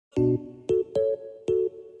Weren't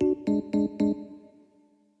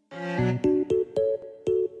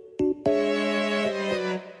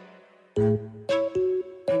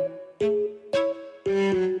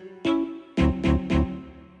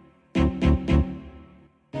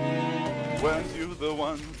you the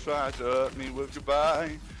one who tried to hurt me with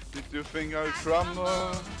goodbye? Did you think I'd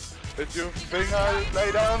crumble? Did you think I'd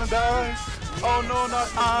lay down and die? Oh no, not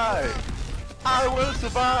I will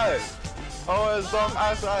survive. Oh, as long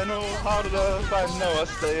as I know how to love, I know I'll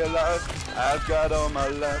stay alive. I've got all my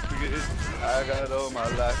life to give, I got all my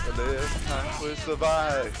life to live. I will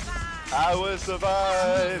survive, I will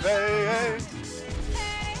survive, hey, hey.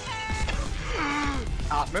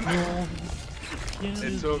 Atmen.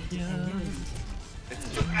 It took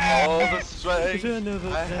all the strength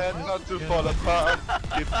I had not to fall apart.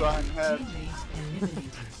 Keep trying hard.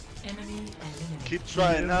 Keep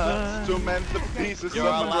trying hard to mend the pieces of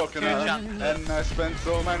my broken heart. And I spent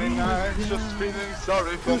so many nights just feeling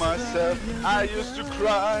sorry for myself. I used to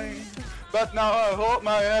cry, but now I hold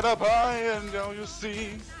my head up high. And now you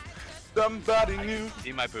see, somebody new.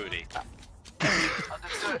 See my booty.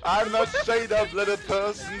 I'm not straight up little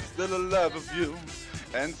person, still a love of you.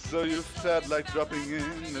 And so you felt like dropping in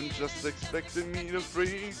and just expecting me to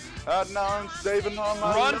free. And now I'm saving all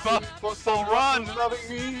my run, for someone loving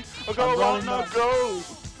me. Oh, go on, now go.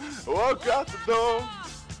 Walk out the door.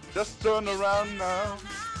 Just turn around now,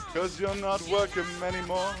 cause you're not working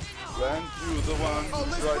anymore. And you're the one who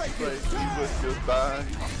tried to break me with goodbye.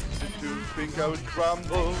 Did you think I would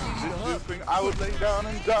crumble? Did you think I would lay down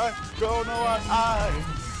and die? Go, no,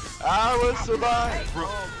 I will survive.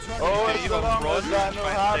 Oh, as long as I know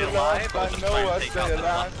how to love, I know I stay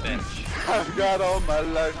alive. I've got all my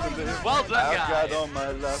life to live. Well done, I've got all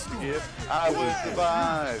my love to give. I will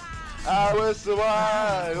survive. I will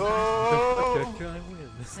survive. Oh,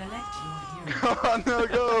 Select your hero. come on, now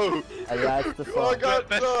go. I like the Oh, song. God,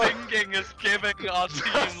 The no. singing is giving our team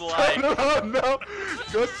Turn life. around now,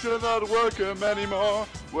 cause you're not working anymore.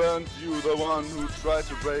 Weren't you the one who tried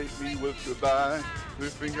to break me with goodbye? Did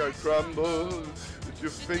you think I'd crumble? Did you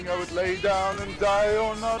think I would lay down and die?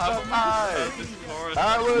 Oh, not I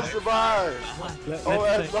will survive. Oh,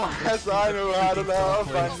 as long as I know how to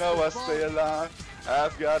love, I know I stay alive.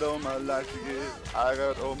 I've got all my life to give. I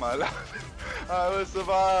got all my life. I will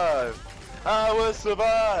survive. I will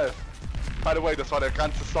survive. By the way, das war der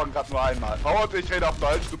ganze Song gerade nur einmal. Oh, und ich rede auf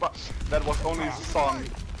Deutsch. Super. That was only the song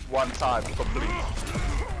one time, complete.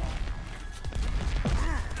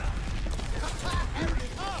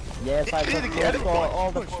 Yes, I just for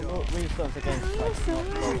all the reasons against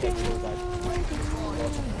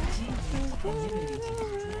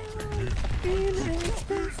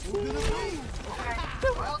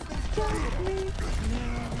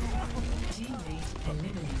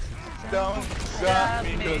Don't stop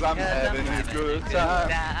me cause I'm having a good time.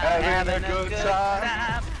 Having a good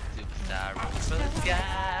time.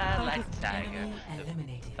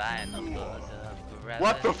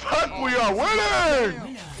 What the fuck? We are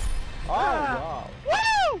winning! Oh wow.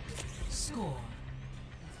 Woo! Score.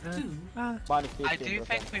 I do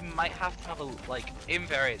think we might have to have a, like, in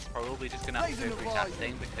Very, it's probably just gonna have to go through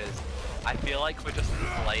testing because I feel like we're just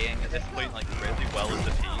playing at this point like really well as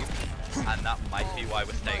a team, and that might be why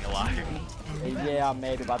we're staying alive. Yeah,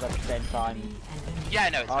 maybe, but at the same time. Yeah,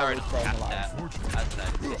 no, it's very nice to test it, as I said,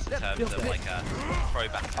 just in terms of like a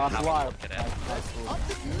throwback to have a look at it.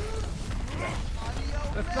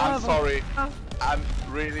 I'm sorry. I'm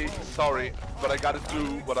really sorry, but I gotta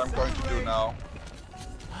do what I'm going to do now.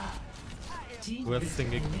 We're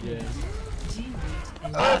singing again.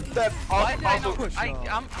 That Why did I also, not? I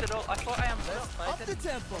amped it up. I thought I amped it up. I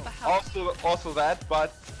didn't. also that,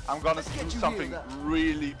 but I'm gonna do something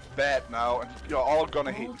really bad now, and you're all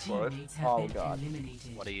gonna hate me for it. Oh god.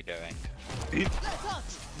 What are you doing?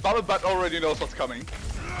 Bubble Butt already knows what's coming,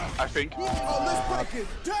 I think. Are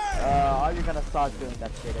you gonna start doing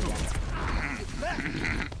that shit again?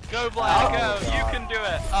 Go, Black, go! You can do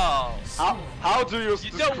it! Oh. How do you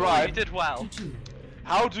You don't worry, you describe? did well.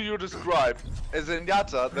 How do you describe a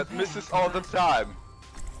Zenyatta that misses all the time?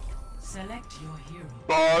 Select your hero.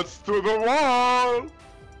 Balls to the wall!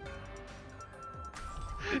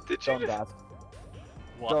 Did you Don't just... ask.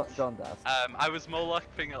 What? Don't ask. I was more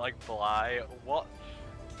laughing at like Bly. What?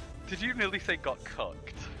 Did you nearly say got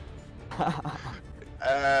cooked?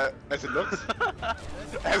 As it looks.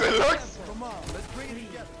 As it looks! Come on, let's bring it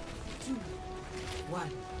together. 2, 1,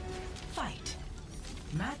 fight.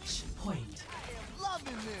 Match point.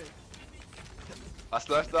 Was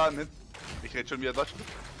läuft da mit? Ich rede schon wieder Deutsch.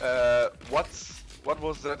 What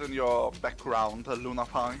was that in your background, Luna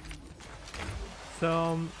Pine?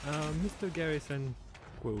 So, Mr. Garrison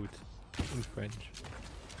quote in French.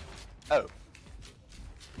 Oh.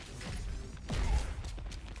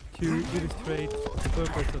 To illustrate the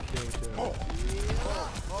purpose of your job.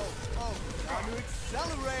 Time to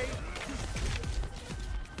accelerate!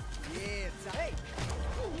 Yeah, hey!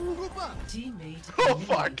 Move up! Teammate. Oh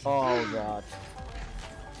fuck! Oh god.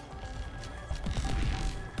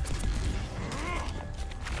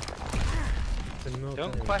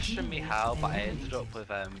 Don't question me how, but I ended up with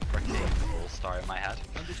freaking All-Star in my head.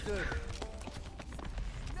 Understood.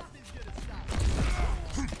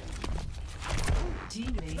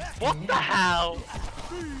 Teammate. What the hell?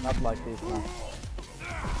 Not like this now.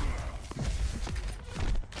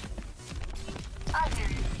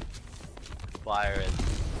 Flyer is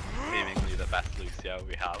seemingly the best Lucio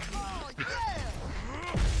we have.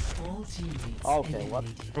 All teammates. Okay, what?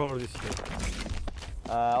 eliminated. Probably shit.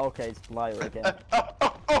 Okay, it's Flyer again.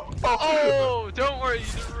 Oh, don't worry, you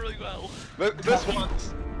did really well.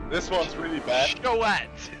 This one's really bad. Show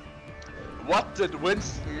it. What did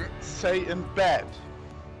Winston say in bed?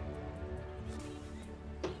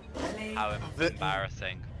 Play How of the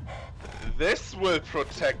embarrassing. This will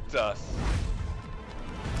protect us.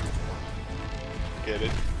 Get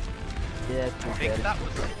it? Yes, I we think get it. that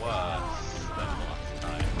was worse than last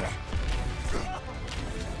time.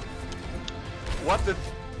 What did